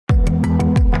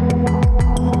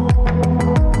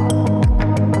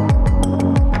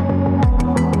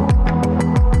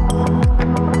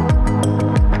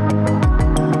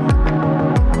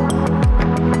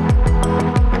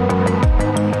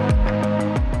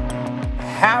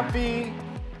Happy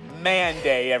Man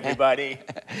Day, everybody.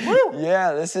 Woo!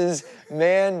 Yeah, this is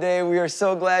Man Day. We are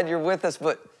so glad you're with us,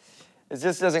 but it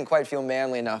just doesn't quite feel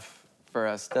manly enough for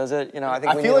us, does it? You know,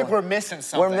 I feel like we're missing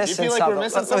something. We're missing you feel something.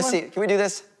 Like we're missing Let's something? see. Can we do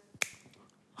this?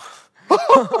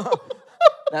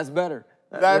 That's better.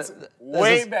 That's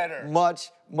way is better.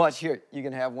 Much here. You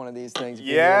can have one of these things.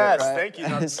 Yes, right? thank you.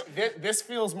 Now, this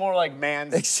feels more like Man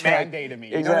Day to me.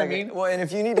 You exactly. know what I mean? Well, and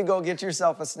if you need to go get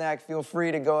yourself a snack, feel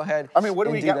free to go ahead. I mean, what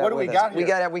do we got? What do we got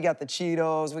here? We got the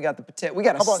Cheetos. We got the potato. We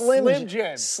got a How about Slim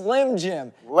Jim? Slim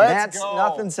Jim. Let's go.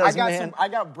 Nothing says I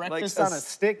got breakfast on a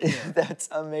stick here. That's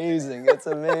amazing. That's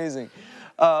amazing.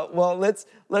 Well,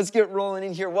 let's get rolling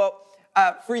in here. Well.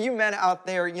 For you men out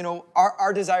there, you know,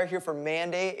 our desire here for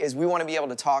Man Day is we want to be able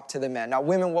to talk to the men. Now,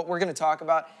 women, what we're going to talk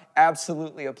about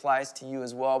absolutely applies to you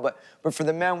as well. But for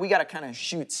the men, we got to kind of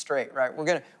shoot straight, right? We're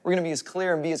gonna be as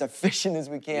clear and be as efficient as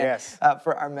we can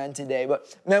for our men today.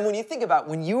 But men, when you think about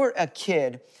when you were a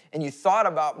kid and you thought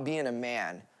about being a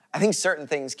man, I think certain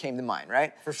things came to mind,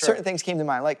 right? For sure. Certain things came to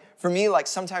mind. Like, for me, like,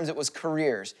 sometimes it was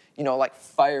careers, you know, like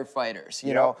firefighters,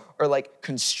 you know, or like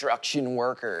construction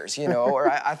workers, you know,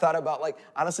 or I thought about, like,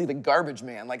 honestly, the garbage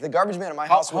man. Like, the garbage man in my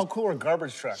house How cool are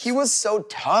garbage trucks? He was so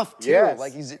tough, too. Yes.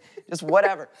 Like, he's just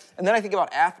whatever. And then I think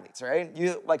about athletes, right?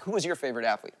 Who was your favorite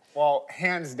athlete? Well,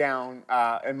 hands down,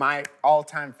 and my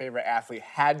all-time favorite athlete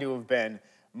had to have been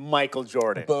Michael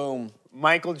Jordan. Boom.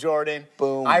 Michael Jordan.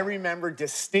 Boom. I remember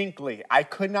distinctly, I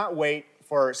could not wait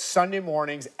for Sunday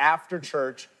mornings after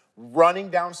church, running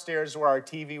downstairs where our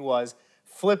TV was,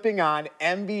 flipping on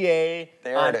NBA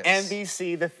on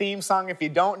NBC, the theme song. If you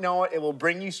don't know it, it will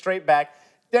bring you straight back.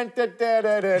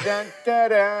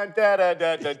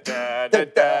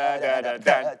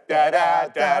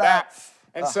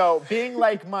 And so being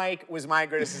like Mike was my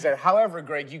greatest desire. However,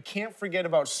 Greg, you can't forget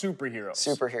about superheroes.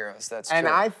 Superheroes, that's true. And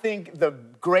I think the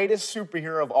greatest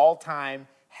superhero of all time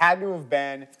had to have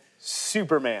been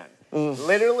Superman.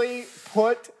 Literally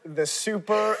put the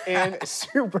super in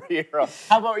superhero.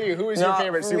 How about you? Who is your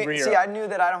favorite superhero? See, I knew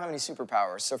that I don't have any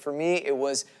superpowers. So for me, it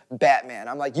was Batman.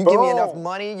 I'm like, you give me enough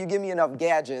money, you give me enough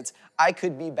gadgets, I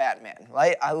could be Batman,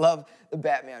 right? I love the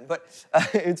Batman. But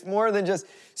it's more than just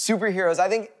superheroes. I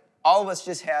think all of us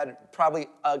just had probably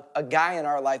a guy in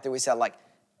our life that we said, like,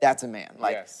 that's a man.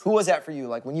 Like, who was that for you?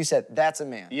 Like, when you said, that's a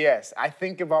man. Yes, I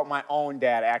think about my own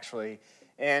dad, actually.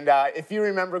 And if you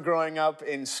remember growing up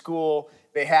in school,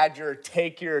 they had your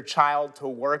take your child to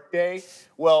work day.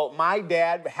 Well, my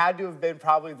dad had to have been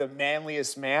probably the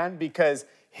manliest man because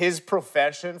his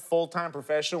profession, full-time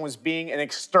profession, was being an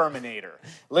exterminator,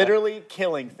 literally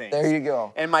killing things. There you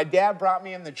go. And my dad brought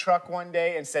me in the truck one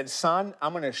day and said, son,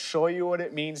 I'm going to show you what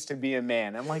it means to be a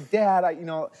man. I'm like, Dad,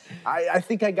 I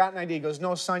think I got an idea. He goes,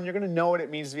 no, son, you're going to know what it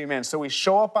means to be a man. So we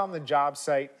show up on the job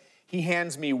site. He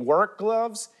hands me work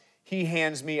gloves. He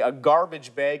hands me a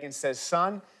garbage bag and says,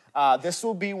 son, this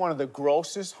will be one of the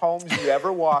grossest homes you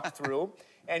ever walk through.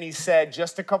 And he said,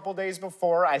 just a couple days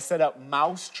before, I set up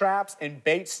mouse traps and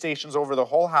bait stations over the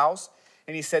whole house.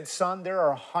 And he said, son, there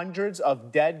are hundreds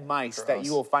of dead mice that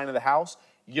you will find in the house.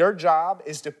 Your job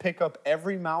is to pick up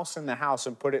every mouse in the house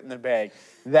and put it in the bag.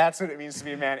 That's what it means to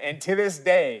be a man. And to this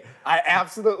day, I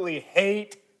absolutely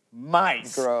hate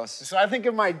mice. Gross. So I think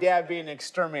of my dad being an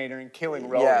exterminator and killing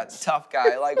rodents. Yeah, tough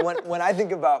guy. Like when I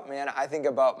think about, man, I think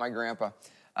about my grandpa.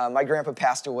 My grandpa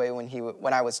passed away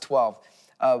when I was 12.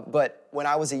 But when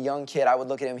I was a young kid, I would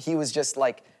look at him. He was just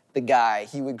like the guy.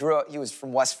 He was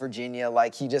from West Virginia.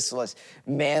 Like, he just was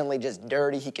manly, just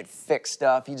dirty. He could fix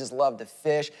stuff. He just loved to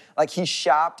fish. Like, he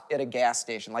shopped at a gas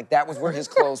station. Like, that was where his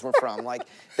clothes were from. Like,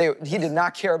 he did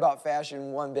not care about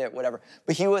fashion one bit, whatever.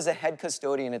 But he was a head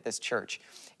custodian at this church.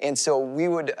 And so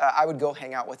I would go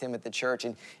hang out with him at the church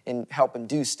and help him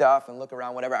do stuff and look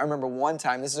around, whatever. I remember one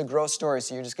time, this is a gross story,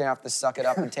 so you're just gonna have to suck it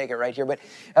up and take it right here. But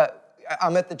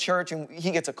I'm at the church, and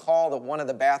he gets a call that one of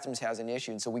the bathrooms has an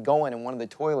issue. And so we go in, and one of the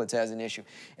toilets has an issue.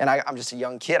 And I'm just a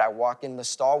young kid. I walk in the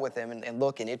stall with him and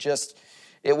look, and it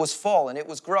was full, and it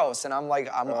was gross. And I'm like,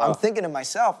 I'm thinking to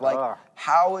myself, like,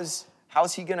 how is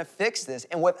he gonna fix this?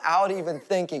 And without even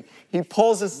thinking, he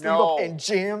pulls his sleeve up and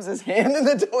jams his hand in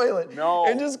the toilet.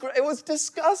 And it was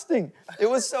disgusting. It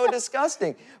was so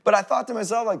disgusting. But I thought to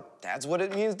myself, like, that's what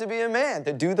it means to be a man,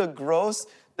 to do the gross,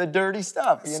 the dirty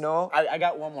stuff, you know? I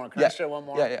got one more. Can I share one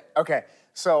more? Yeah. Okay,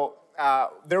 so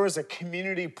there was a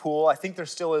community pool. I think there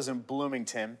still is in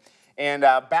Bloomington. And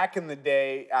back in the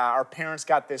day, our parents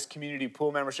got this community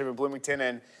pool membership in Bloomington,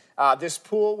 and this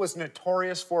pool was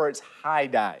notorious for its high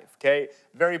dive, okay?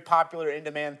 Very popular,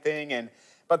 in-demand thing.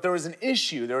 But there was an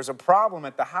issue. There was a problem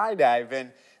at the high dive,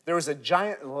 and there was a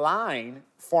giant line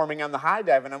forming on the high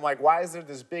dive. And I'm like, why is there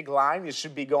this big line? You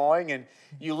should be going. And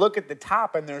you look at the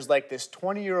top, and there's like this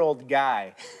 20-year-old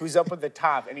guy who's up at the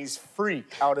top, and he's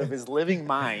freaked out of his living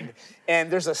mind. And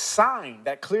there's a sign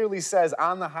that clearly says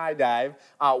on the high dive,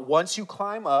 once you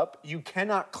climb up, you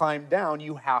cannot climb down,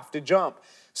 you have to jump.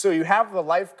 So you have the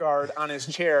lifeguard on his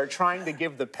chair trying to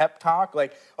give the pep talk,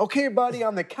 like, okay, buddy,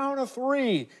 on the count of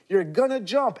 3, you're gonna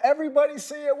jump. Everybody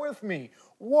say it with me.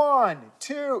 1,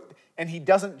 2, and he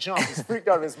doesn't jump. He's freaked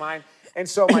out of his mind. And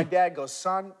so my dad goes,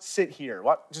 son, sit here.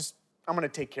 I'm gonna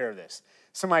take care of this.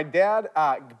 So my dad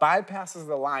bypasses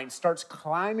the line, starts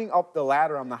climbing up the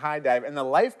ladder on the high dive, and the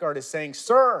lifeguard is saying,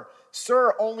 sir,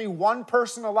 only one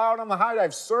person allowed on the high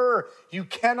dive. Sir, you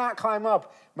cannot climb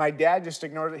up. My dad just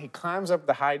ignores it. He climbs up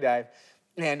the high dive,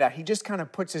 and he just kind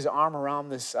of puts his arm around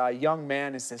this young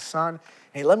man and says, son,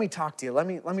 hey, let me talk to you. Let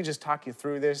me just talk you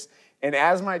through this. And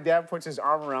as my dad puts his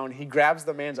arm around, he grabs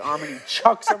the man's arm and he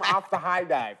chucks him off the high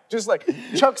dive. Just like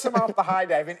chucks him off the high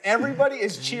dive. And everybody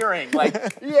is cheering, like,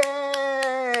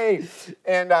 yay!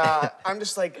 And I'm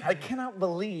just like, I cannot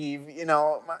believe,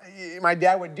 my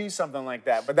dad would do something like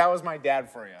that. But that was my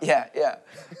dad for you. Yeah.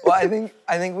 Well, I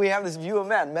think we have this view of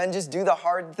men. Men just do the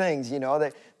hard things,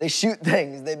 They shoot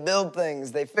things, they build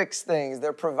things, they fix things,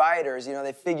 they're providers,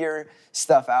 they figure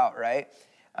stuff out, right?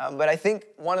 But I think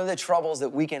one of the troubles that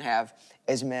we can have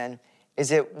as men is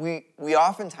that we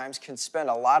oftentimes can spend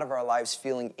a lot of our lives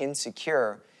feeling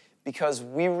insecure because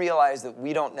we realize that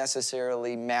we don't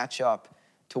necessarily match up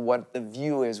to what the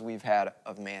view is we've had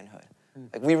of manhood.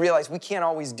 Like we realize we can't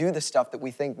always do the stuff that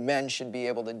we think men should be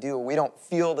able to do. We don't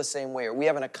feel the same way, or we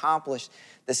haven't accomplished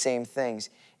the same things.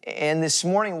 And this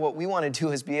morning, what we want to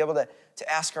do is be able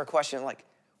to ask our question, like,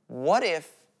 what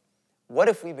if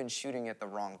we've been shooting at the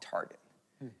wrong target?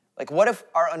 Like, what if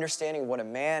our understanding of what a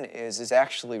man is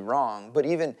actually wrong? But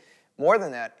even more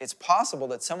than that, it's possible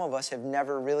that some of us have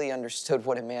never really understood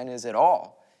what a man is at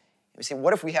all. We say,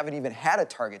 what if we haven't even had a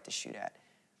target to shoot at?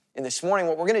 And this morning,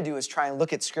 what we're going to do is try and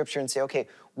look at Scripture and say, okay,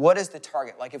 what is the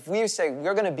target? Like, if we say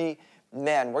we're going to be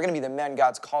men, we're going to be the men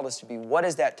God's called us to be, what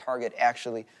does that target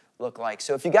actually look like?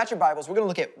 So if you got your Bibles, we're going to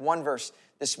look at one verse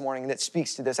this morning that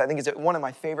speaks to this. I think it's one of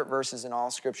my favorite verses in all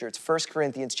Scripture. It's 1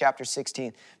 Corinthians chapter 16.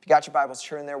 If you got your Bibles,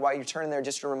 turn there. While you're turning there,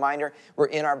 just a reminder, we're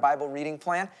in our Bible reading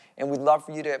plan, and we'd love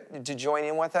for you to join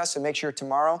in with us. So make sure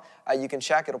tomorrow you can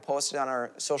check. It'll post it on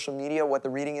our social media what the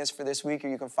reading is for this week, or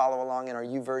you can follow along in our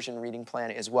YouVersion reading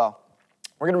plan as well.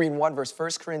 We're going to read one verse. 1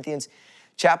 Corinthians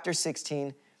chapter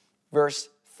 16, verse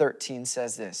 13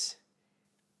 says this: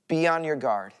 be on your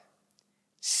guard.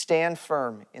 Stand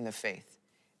firm in the faith.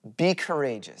 Be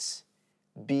courageous.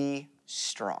 Be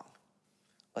strong.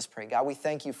 Let's pray. God, we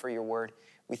thank you for your word.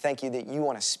 We thank you that you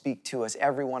want to speak to us,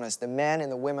 everyone, as the men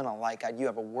and the women alike. God, you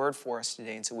have a word for us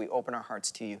today, and so we open our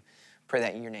hearts to you. Pray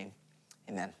that in your name.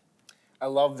 Amen. I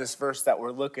love this verse that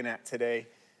we're looking at today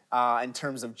in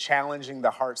terms of challenging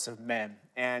the hearts of men.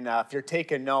 And if you're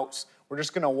taking notes, we're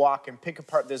just going to walk and pick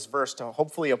apart this verse to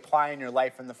hopefully apply in your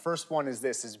life. And the first one is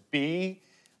this, is be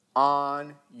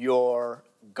on your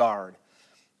guard.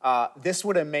 This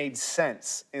would have made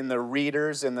sense in the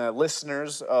readers and the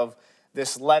listeners of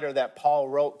this letter that Paul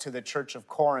wrote to the church of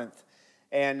Corinth.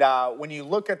 And when you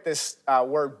look at this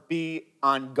word, be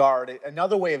on guard,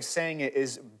 another way of saying it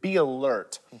is be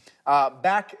alert.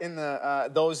 Back in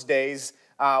those days,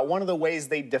 one of the ways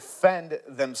they defend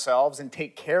themselves and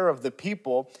take care of the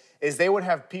people is they would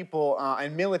have people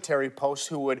in military posts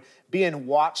who would be in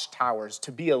watchtowers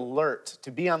to be alert,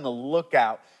 to be on the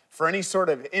lookout for any sort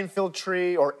of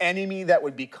infiltree or enemy that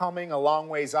would be coming a long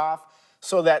ways off,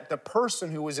 so that the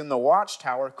person who was in the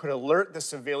watchtower could alert the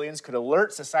civilians, could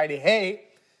alert society, hey,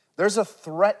 there's a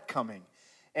threat coming.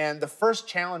 And the first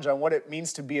challenge on what it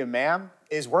means to be a man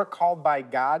is we're called by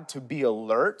God to be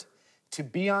alert, to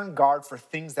be on guard for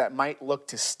things that might look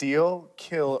to steal,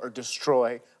 kill, or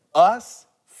destroy us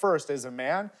first as a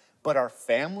man, but our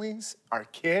families, our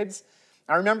kids.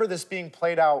 I remember this being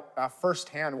played out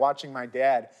firsthand watching my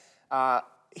dad.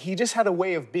 He just had a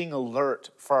way of being alert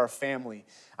for our family.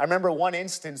 I remember one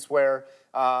instance where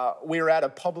we were at a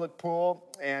public pool,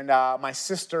 and my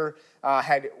sister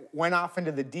had went off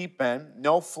into the deep end,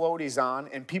 no floaties on,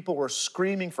 and people were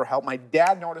screaming for help. My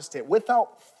dad noticed it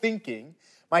without thinking.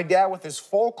 My dad, with his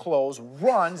full clothes,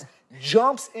 runs,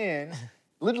 jumps in,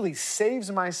 literally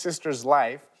saves my sister's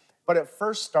life, but it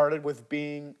first started with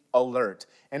being alert.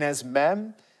 And as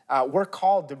men, we're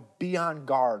called to be on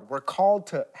guard. We're called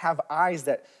to have eyes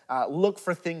that look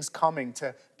for things coming,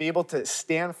 to be able to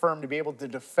stand firm, to be able to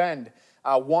defend,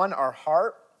 our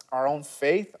heart, our own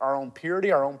faith, our own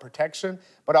purity, our own protection,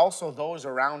 but also those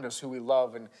around us who we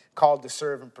love and called to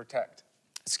serve and protect.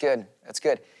 It's good. That's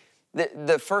good.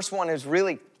 The first one is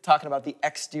really talking about the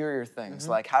exterior things.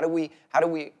 Like how do we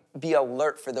be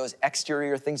alert for those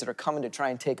exterior things that are coming to try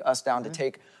and take us down, to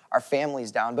take our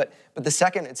families down. But the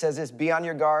second, it says this: be on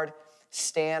your guard,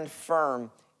 stand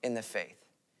firm in the faith.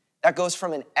 That goes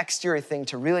from an exterior thing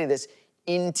to really this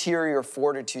interior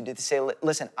fortitude to say,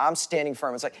 listen, I'm standing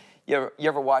firm. It's like you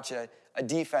ever watch a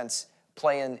defense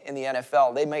play in the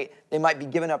NFL. They might be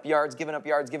giving up yards,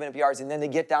 and then they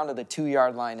get down to the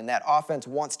 2-yard line, and that offense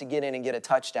wants to get in and get a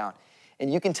touchdown.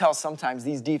 And you can tell sometimes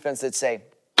these defenses that say,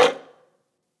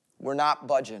 we're not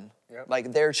budging. Yep.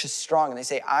 Like they're just strong, and they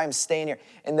say, I'm staying here.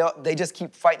 And they just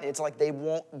keep fighting. It's like they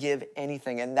won't give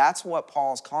anything. And that's what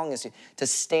Paul's calling us to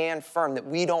stand firm, that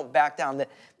we don't back down. That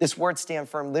this word stand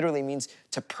firm literally means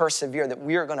to persevere, that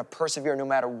we are going to persevere no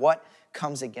matter what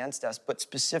comes against us. But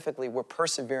specifically, we're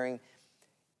persevering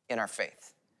in our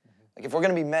faith. Like if we're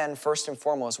going to be men, first and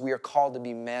foremost, we are called to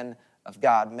be men of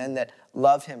God, men that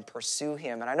love him, pursue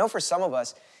him. And I know for some of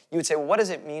us, you would say, well, what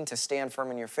does it mean to stand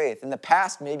firm in your faith? In the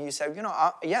past, maybe you said,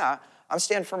 I'm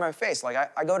standing firm in my faith. Like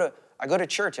I go to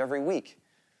church every week.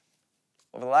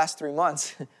 Over the last 3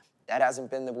 months, that hasn't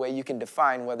been the way you can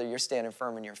define whether you're standing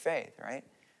firm in your faith, right?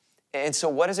 And so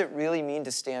what does it really mean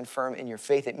to stand firm in your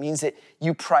faith? It means that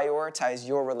you prioritize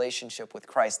your relationship with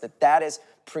Christ, that is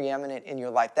preeminent in your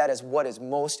life. That is what is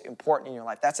most important in your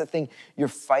life. That's the thing you're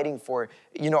fighting for.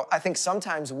 I think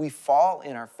sometimes we fall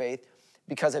in our faith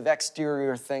because of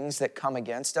exterior things that come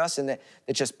against us and that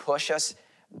just push us.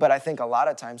 But I think a lot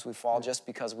of times we fall just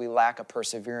because we lack a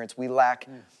perseverance. We lack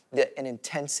an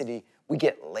intensity. We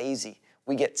get lazy.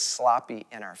 We get sloppy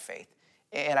in our faith.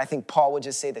 And I think Paul would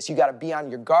just say this: you got to be on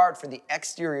your guard for the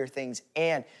exterior things,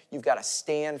 and you've got to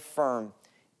stand firm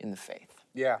in the faith.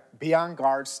 Yeah, be on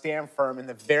guard, stand firm, and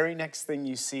the very next thing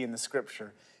you see in the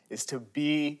scripture is to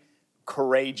be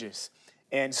courageous.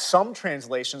 And some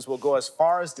translations will go as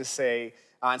far as to say,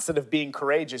 instead of being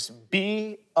courageous,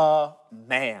 be a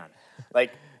man.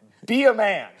 Like, be a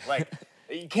man. Like,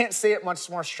 you can't say it much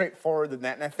more straightforward than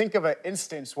that. And I think of an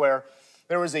instance where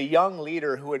there was a young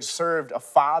leader who had served a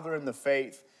father in the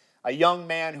faith, a young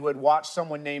man who had watched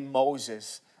someone named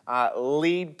Moses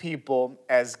lead people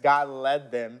as God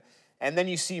led them. And then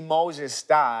you see Moses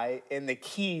die, and the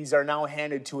keys are now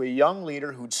handed to a young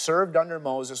leader who'd served under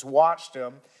Moses, watched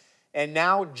him, and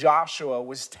now Joshua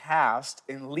was tasked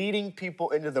in leading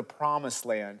people into the promised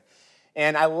land.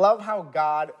 And I love how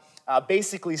God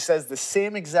basically says the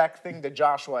same exact thing to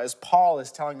Joshua as Paul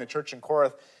is telling the church in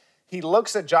Corinth. He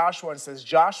looks at Joshua and says,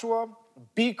 Joshua,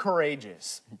 be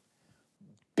courageous.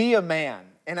 Be a man.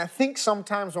 And I think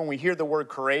sometimes when we hear the word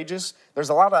courageous, there's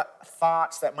a lot of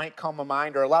thoughts that might come to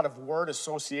mind, or a lot of word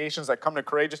associations that come to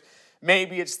courageous.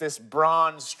 Maybe it's this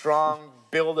bronze, strong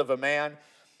build of a man.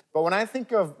 But when I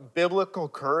think of biblical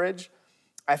courage,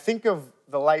 I think of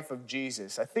the life of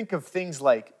Jesus. I think of things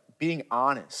like being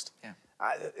honest. Yeah.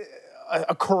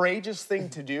 A courageous thing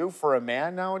to do for a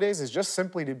man nowadays is just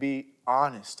simply to be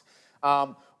honest.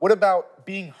 What about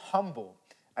being humble?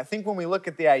 I think when we look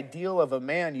at the ideal of a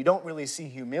man, you don't really see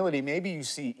humility. Maybe you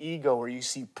see ego, or you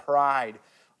see pride,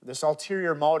 this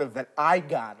ulterior motive that I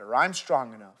got it, or I'm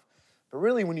strong enough. But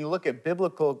really, when you look at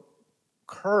biblical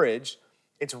courage,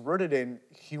 it's rooted in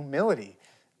humility,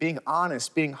 being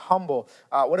honest, being humble.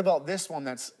 What about this one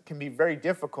that can be very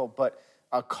difficult, but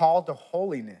a call to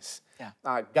holiness?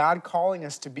 Yeah. God calling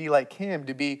us to be like him,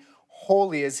 to be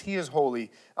holy as he is holy.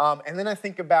 And then I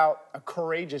think about a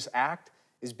courageous act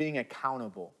is being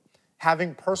accountable,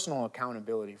 having personal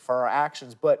accountability for our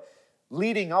actions, but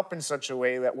leading up in such a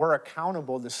way that we're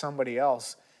accountable to somebody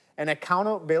else. And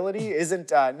accountability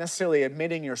isn't necessarily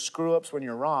admitting your screw-ups when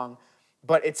you're wrong,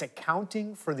 but it's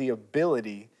accounting for the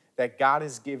ability that God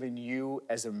has given you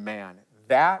as a man.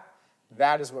 That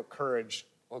is what courage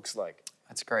looks like.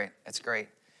 That's great. That's great.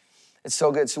 It's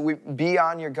so good. So be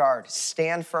on your guard.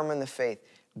 Stand firm in the faith.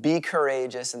 Be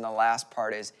courageous. And the last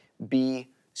part is be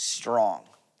strong.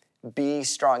 Be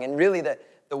strong. And really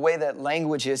the way that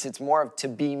language is, it's more of to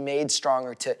be made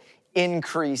stronger, to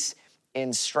increase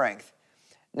in strength.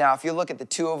 Now, if you look at the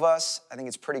two of us, I think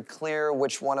it's pretty clear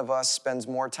which one of us spends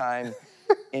more time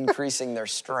increasing their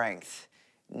strength.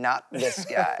 Not this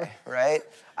guy, right?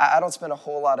 I don't spend a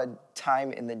whole lot of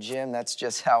time in the gym. That's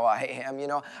just how I am,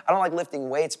 I don't like lifting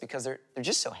weights because they're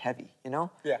just so heavy,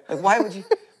 Yeah. Like, why would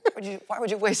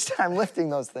you waste time lifting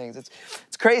those things?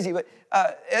 It's crazy, but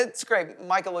it's great.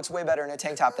 Micah looks way better in a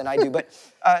tank top than I do. But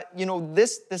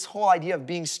this whole idea of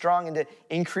being strong and to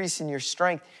increase in your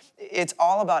strength, it's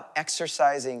all about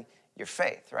exercising your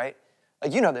faith, right?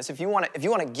 Like, this. If you want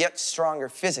to get stronger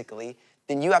physically,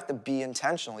 then you have to be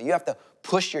intentional. You have to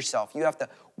push yourself. You have to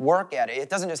work at it. It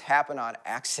doesn't just happen on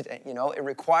accident, It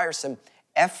requires some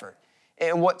effort.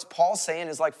 And what Paul's saying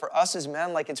is like for us as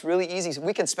men, like it's really easy.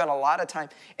 We can spend a lot of time,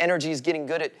 energies getting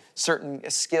good at certain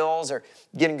skills or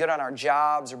getting good on our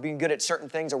jobs or being good at certain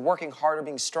things or working harder,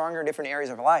 being stronger in different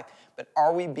areas of life. But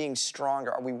are we being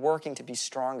stronger? Are we working to be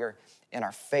stronger in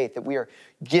our faith? That we are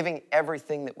giving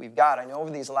everything that we've got? I know over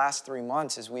these last 3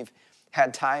 months as we've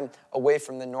had time away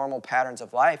from the normal patterns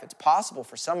of life, it's possible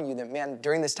for some of you that, man,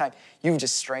 during this time, you've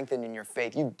just strengthened in your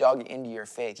faith. You've dug into your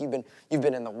faith. You've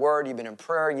been in the Word. You've been in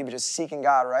prayer. You've been just seeking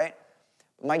God, right?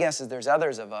 But my guess is there's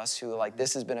others of us who, like,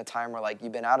 this has been a time where, like,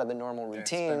 you've been out of the normal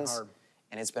routines,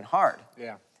 and it's been hard.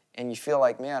 Yeah. And you feel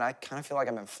like, man, I kind of feel like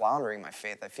I've been floundering in my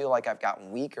faith. I feel like I've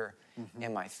gotten weaker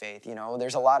in my faith.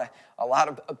 There's a lot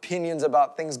of opinions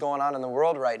about things going on in the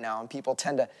world right now, and people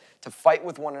tend to fight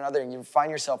with one another, and you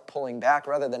find yourself pulling back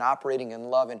rather than operating in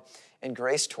love and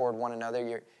grace toward one another.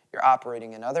 You're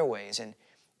operating in other ways.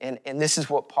 And this is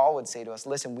what Paul would say to us.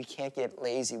 Listen, we can't get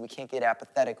lazy. We can't get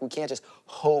apathetic. We can't just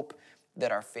hope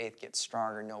that our faith gets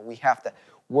stronger. No, we have to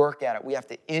work at it. We have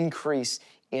to increase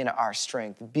in our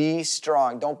strength. Be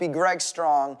strong. Don't be Greg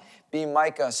strong. Be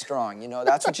Micah strong.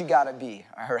 That's what you got to be,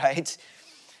 all right?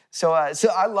 So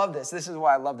I love this. This is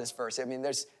why I love this verse. I mean,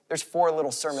 there's 4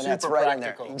 little sermonettes Super right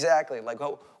practical. in there. Exactly. Like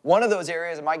one of those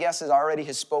areas, my guess is already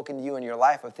has spoken to you in your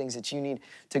life of things that you need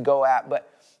to go at. But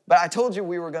I told you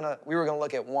we were gonna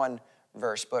look at one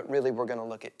verse, but really we're gonna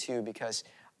look at 2 because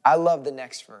I love the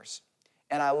next verse.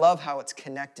 And I love how it's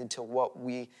connected to what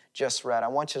we just read. I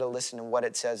want you to listen to what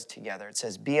it says together. It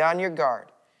says, be on your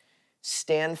guard.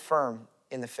 Stand firm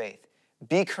in the faith.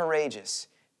 Be courageous.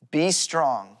 Be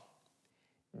strong.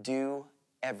 Do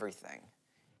everything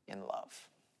in love.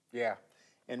 Yeah.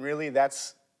 And really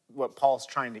that's what Paul's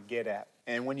trying to get at.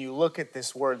 And when you look at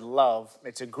this word love,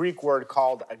 it's a Greek word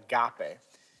called agape.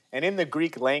 And in the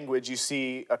Greek language, you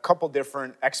see a couple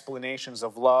different explanations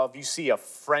of love. You see a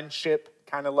friendship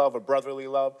kind of love, a brotherly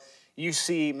love. You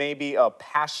see maybe a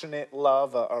passionate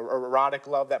love, a erotic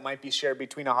love that might be shared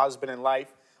between a husband and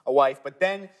a wife. But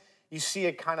then you see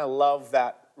a kind of love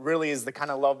that really is the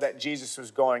kind of love that Jesus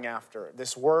was going after.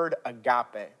 This word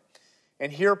agape.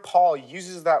 And here Paul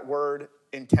uses that word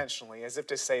intentionally as if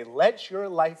to say, let your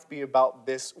life be about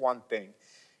this one thing.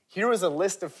 Here is a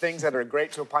list of things that are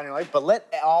great to apply in your life, but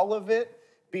let all of it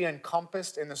be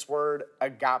encompassed in this word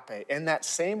agape. And that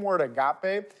same word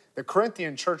agape, the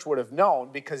Corinthian church would have known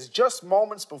because just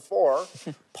moments before,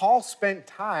 Paul spent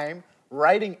time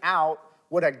writing out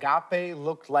what agape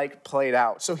looked like played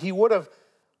out. So he would have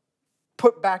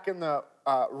put back in the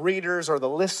reader's or the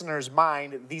listener's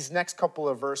mind these next couple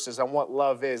of verses on what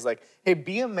love is. Like, hey,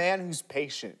 be a man who's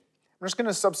patient. I'm just going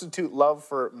to substitute love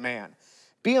for man.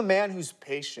 Be a man who's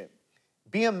patient.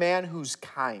 Be a man who's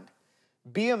kind.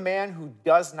 Be a man who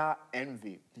does not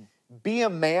envy. Be a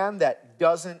man that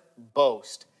doesn't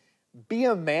boast. Be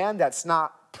a man that's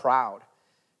not proud.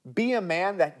 Be a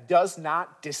man that does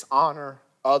not dishonor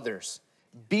others.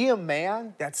 Be a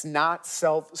man that's not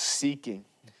self-seeking.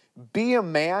 Be a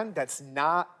man that's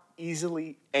not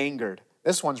easily angered.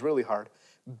 This one's really hard.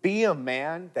 Be a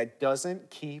man that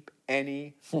doesn't keep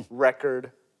any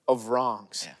record of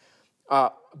wrongs.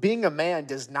 Being a man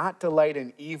does not delight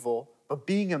in evil, but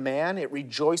being a man, it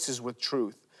rejoices with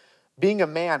truth. Being a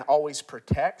man always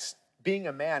protects. Being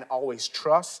a man always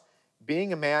trusts.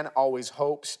 Being a man always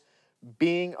hopes.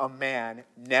 Being a man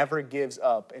never gives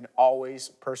up and always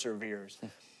perseveres.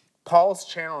 Paul's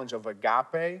challenge of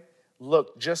agape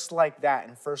looked just like that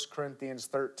in 1 Corinthians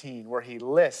 13, where he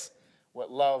lists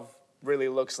what love really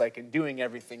looks like and doing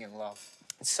everything in love.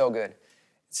 It's so good.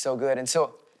 It's so good. And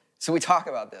so we talk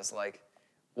about this, like,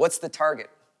 what's the target?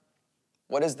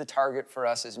 What is the target for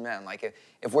us as men? Like,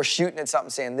 if we're shooting at something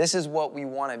saying, this is what we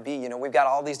want to be, we've got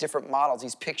all these different models,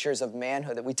 these pictures of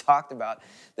manhood that we talked about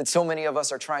that so many of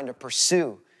us are trying to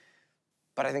pursue.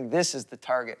 But I think this is the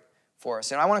target for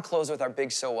us. And I want to close with our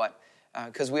big so what,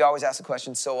 because we always ask the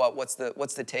question, so what? What's the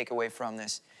takeaway from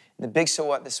this? And the big so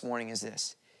what this morning is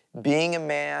this. Being a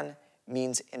man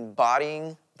means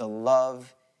embodying the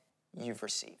love you've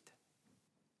received.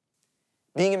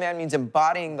 Being a man means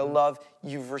embodying the love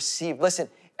you've received. Listen,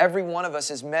 every one of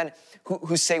us as men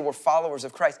who say we're followers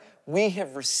of Christ, we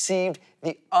have received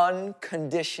the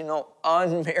unconditional,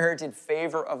 unmerited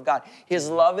favor of God, his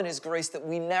love and his grace that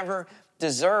we never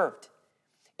deserved.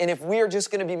 And if we are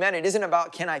just going to be men, it isn't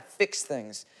about, can I fix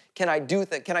things? Can I do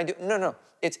things? No.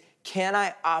 It's, can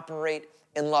I operate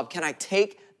in love? Can I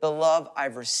take the love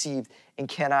I've received and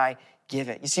can I give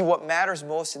it? You see, what matters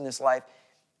most in this life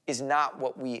is not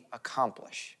what we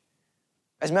accomplish,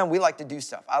 As men, we like to do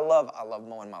stuff. I love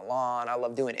mowing my lawn. I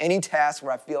love doing any task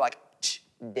where I feel like,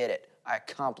 did it. I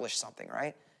accomplished something,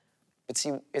 right? But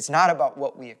see, it's not about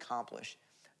what we accomplish.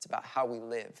 It's about how we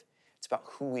live. It's about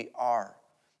who we are.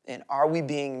 And are we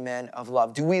being men of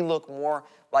love? Do we look more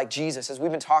like Jesus? As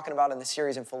we've been talking about in the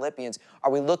series in Philippians,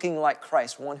 are we looking like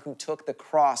Christ, one who took the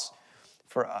cross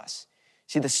for us?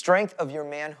 See, the strength of your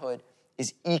manhood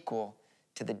is equal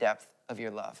to the depth of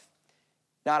your love.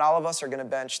 Not all of us are going to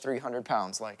bench 300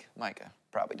 pounds like Micah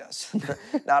probably does.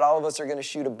 Not all of us are going to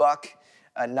shoot a buck.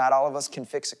 Not all of us can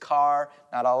fix a car.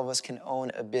 Not all of us can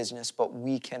own a business, but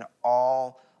we can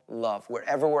all love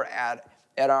wherever we're at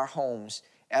our homes,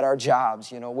 at our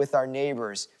jobs, with our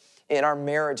neighbors, in our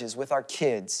marriages, with our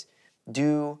kids.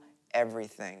 Do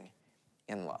everything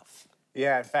in love.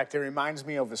 Yeah, in fact, it reminds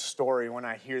me of a story when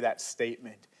I hear that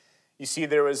statement. You see,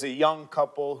 there was a young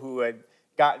couple who had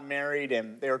gotten married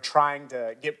and they were trying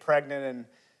to get pregnant and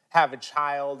have a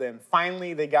child, and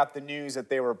finally they got the news that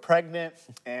they were pregnant.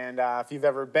 And if you've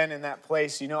ever been in that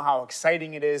place, you know how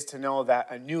exciting it is to know that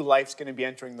a new life's going to be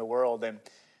entering the world. And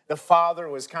the father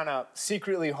was kind of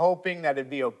secretly hoping that it'd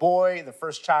be a boy, the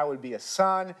first child would be a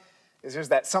son. There's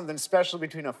that something special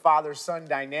between a father-son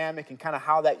dynamic and kind of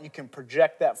how that you can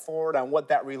project that forward on what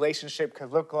that relationship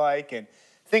could look like. And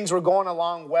things were going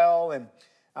along well, and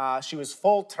she was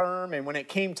full term. And when it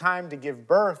came time to give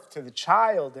birth to the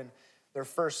child and their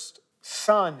first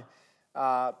son,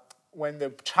 when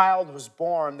the child was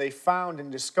born, they found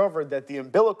and discovered that the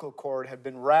umbilical cord had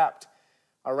been wrapped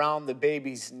around the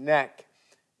baby's neck.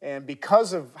 And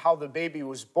because of how the baby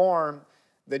was born,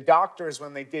 the doctors,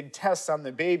 when they did tests on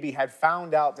the baby, had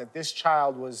found out that this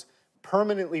child was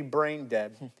permanently brain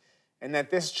dead and that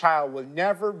this child would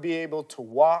never be able to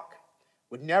walk,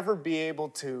 would never be able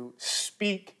to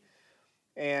speak,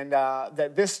 and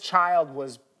that this child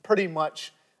was pretty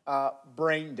much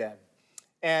brain dead.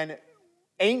 And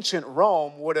ancient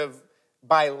Rome would have,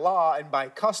 by law and by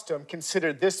custom,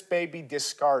 considered this baby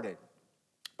discarded.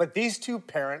 But these two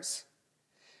parents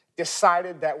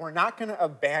decided that we're not going to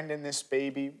abandon this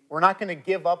baby. We're not going to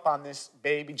give up on this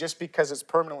baby just because it's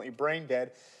permanently brain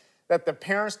dead. That the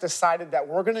parents decided that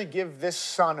we're going to give this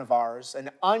son of ours an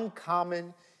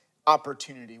uncommon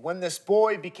opportunity. When this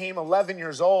boy became 11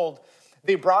 years old,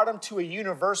 they brought him to a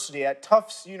university, at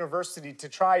Tufts University, to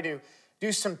try to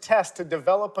do some tests to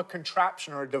develop a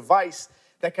contraption or a device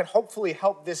that could hopefully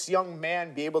help this young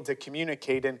man be able to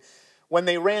communicate. And when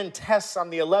they ran tests on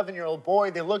the 11-year-old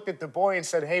boy, they looked at the boy and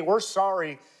said, "Hey, we're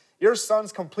sorry. Your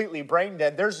son's completely brain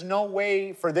dead. There's no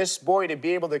way for this boy to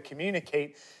be able to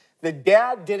communicate." The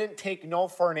dad didn't take no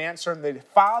for an answer, and the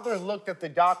father looked at the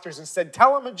doctors and said,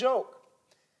 "Tell him a joke.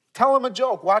 Tell him a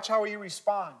joke. Watch how he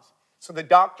responds." So the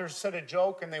doctors said a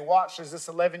joke, and they watched as this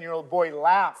 11-year-old boy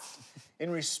laughed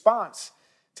in response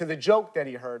to the joke that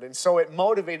he heard. And so it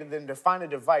motivated them to find a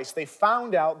device. They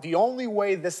found out the only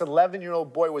way this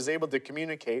 11-year-old boy was able to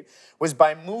communicate was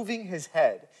by moving his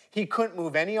head. He couldn't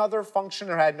move any other function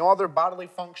or had no other bodily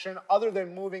function other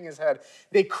than moving his head.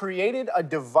 They created a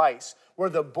device where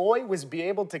the boy was be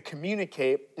able to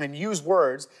communicate and use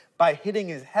words by hitting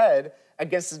his head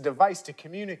against the device to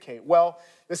communicate. Well,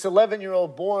 this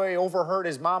 11-year-old boy overheard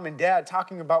his mom and dad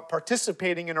talking about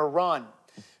participating in a run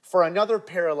for another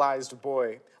paralyzed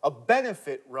boy, a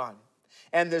benefit run.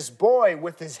 And this boy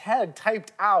with his head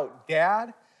typed out,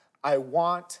 "Dad, I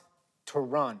want to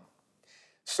run."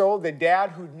 So the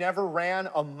dad, who'd never ran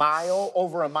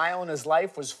over a mile in his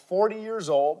life, was 40 years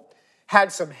old,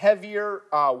 had some heavier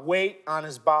weight on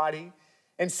his body,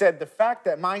 and said, "The fact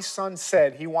that my son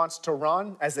said he wants to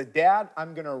run, as a dad,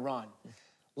 I'm going to run."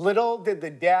 Little did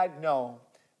the dad know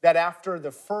that after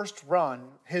the first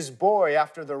run, his boy,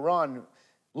 after the run,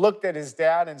 looked at his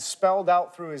dad and spelled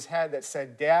out through his head that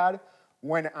said, "Dad,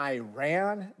 when I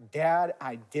ran, Dad,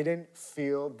 I didn't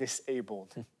feel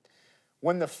disabled."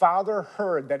 When the father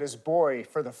heard that his boy,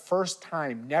 for the first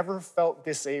time, never felt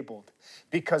disabled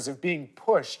because of being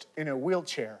pushed in a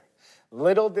wheelchair,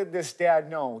 little did this dad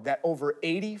know that over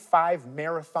 85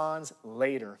 marathons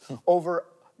later, over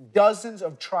dozens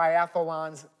of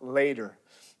triathlons later,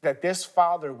 that this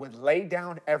father would lay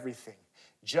down everything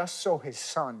just so his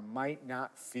son might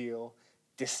not feel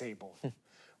disabled.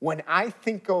 When I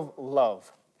think of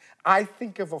love, I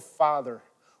think of a father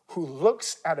who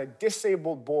looks at a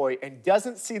disabled boy and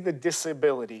doesn't see the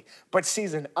disability, but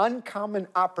sees an uncommon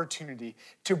opportunity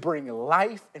to bring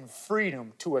life and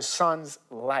freedom to a son's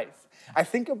life. I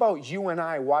think about you and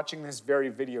I watching this very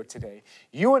video today.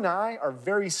 You and I are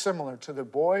very similar to the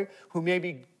boy who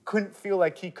maybe couldn't feel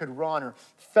like he could run or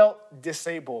felt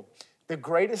disabled. The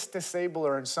greatest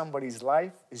disabler in somebody's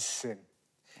life is sin.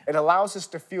 It allows us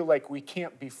to feel like we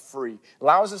can't be free. It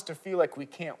allows us to feel like we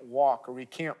can't walk or we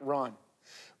can't run.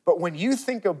 But when you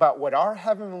think about what our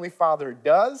Heavenly Father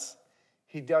does,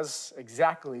 he does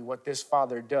exactly what this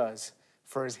father does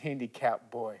for his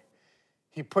handicapped boy.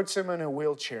 He puts him in a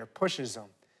wheelchair, pushes him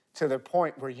to the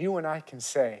point where you and I can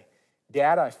say,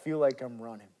 Dad, I feel like I'm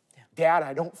running. Dad,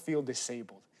 I don't feel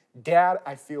disabled. Dad,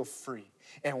 I feel free.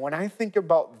 And when I think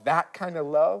about that kind of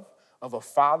love of a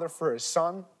father for his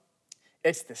son,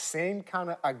 it's the same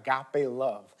kind of agape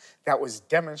love that was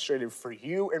demonstrated for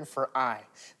you and for I,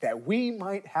 that we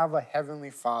might have a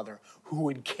Heavenly Father who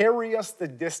would carry us the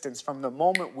distance from the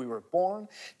moment we were born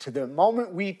to the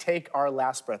moment we take our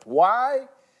last breath. Why?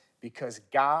 Because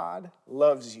God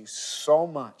loves you so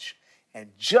much. And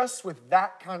just with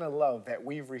that kind of love that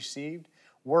we've received,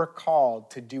 we're called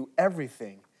to do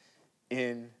everything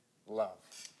in love.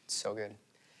 It's so good.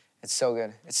 It's so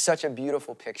good. It's such a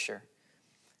beautiful picture.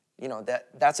 You know,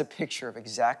 that's a picture of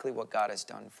exactly what God has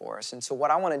done for us. And so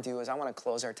what I want to do is I want to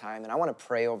close our time and I want to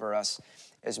pray over us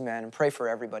as men and pray for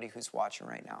everybody who's watching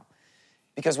right now.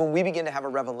 Because when we begin to have a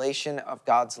revelation of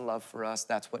God's love for us,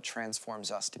 that's what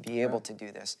transforms us to be able to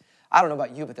do this. I don't know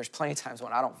about you, but there's plenty of times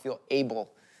when I don't feel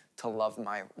able to love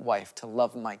my wife, to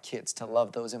love my kids, to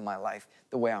love those in my life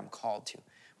the way I'm called to.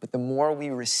 But the more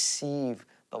we receive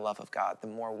the love of God, the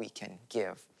more we can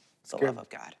give the love of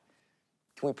God.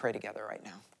 Can we pray together right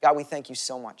now? God, we thank you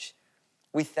so much.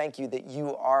 We thank you that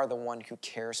you are the one who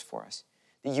cares for us,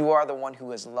 that you are the one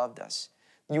who has loved us.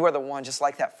 You are the one, just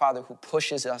like that father, who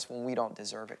pushes us when we don't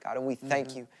deserve it, God. And we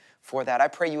thank you for that. I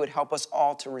pray you would help us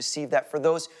all to receive that. For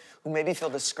those who maybe feel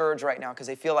discouraged right now because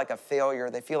they feel like a failure,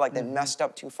 they feel like they messed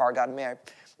up too far, God,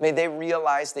 may they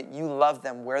realize that you love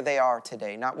them where they are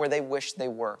today, not where they wish they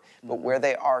were, but where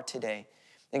they are today.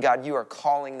 And God, you are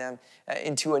calling them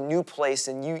into a new place,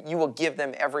 and you will give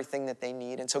them everything that they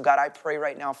need. And so, God, I pray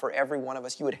right now for every one of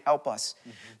us, you would help us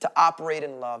to operate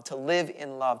in love, to live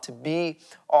in love, to be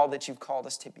all that you've called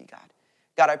us to be, God.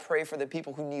 God, I pray for the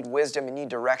people who need wisdom and need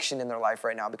direction in their life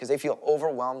right now because they feel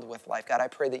overwhelmed with life. God, I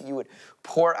pray that you would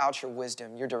pour out your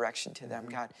wisdom, your direction to them,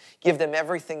 God. Give them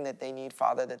everything that they need,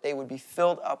 Father, that they would be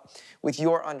filled up with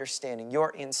your understanding,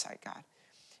 your insight, God.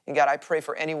 And God, I pray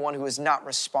for anyone who has not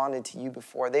responded to you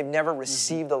before. They've never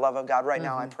received the love of God. Right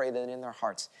now, I pray that in their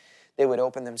hearts, they would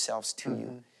open themselves to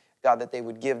you. God, that they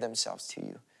would give themselves to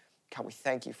you. God, we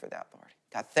thank you for that, Lord.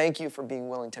 God, thank you for being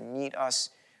willing to meet us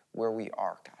where we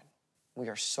are, God. We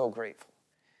are so grateful.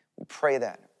 We pray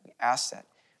that. We ask that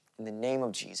in the name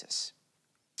of Jesus.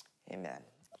 Amen.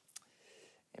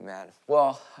 Amen.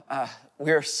 Well,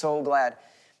 we're so glad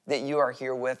that you are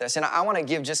here with us. And I want to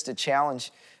give just a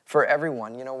challenge for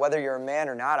everyone, you know, whether you're a man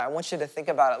or not. I want you to think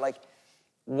about it like,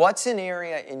 what's an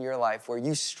area in your life where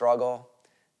you struggle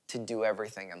to do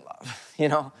everything in love? You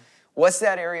know, what's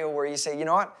that area where you say, you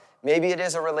know what? Maybe it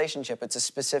is a relationship. It's a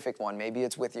specific one. Maybe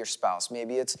it's with your spouse.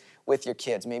 Maybe it's with your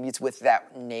kids. Maybe it's with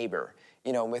that neighbor,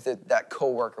 you know, with that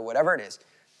coworker, whatever it is.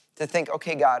 To think,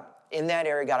 okay, God, in that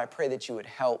area, God, I pray that you would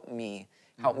help me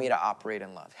to operate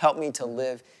in love. Help me to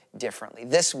live differently.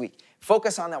 This week,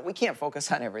 focus on that. We can't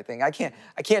focus on everything. I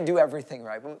can't do everything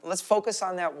right. But let's focus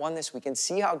on that one this week and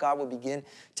see how God will begin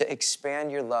to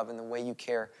expand your love and the way you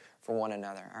care for one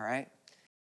another, all right?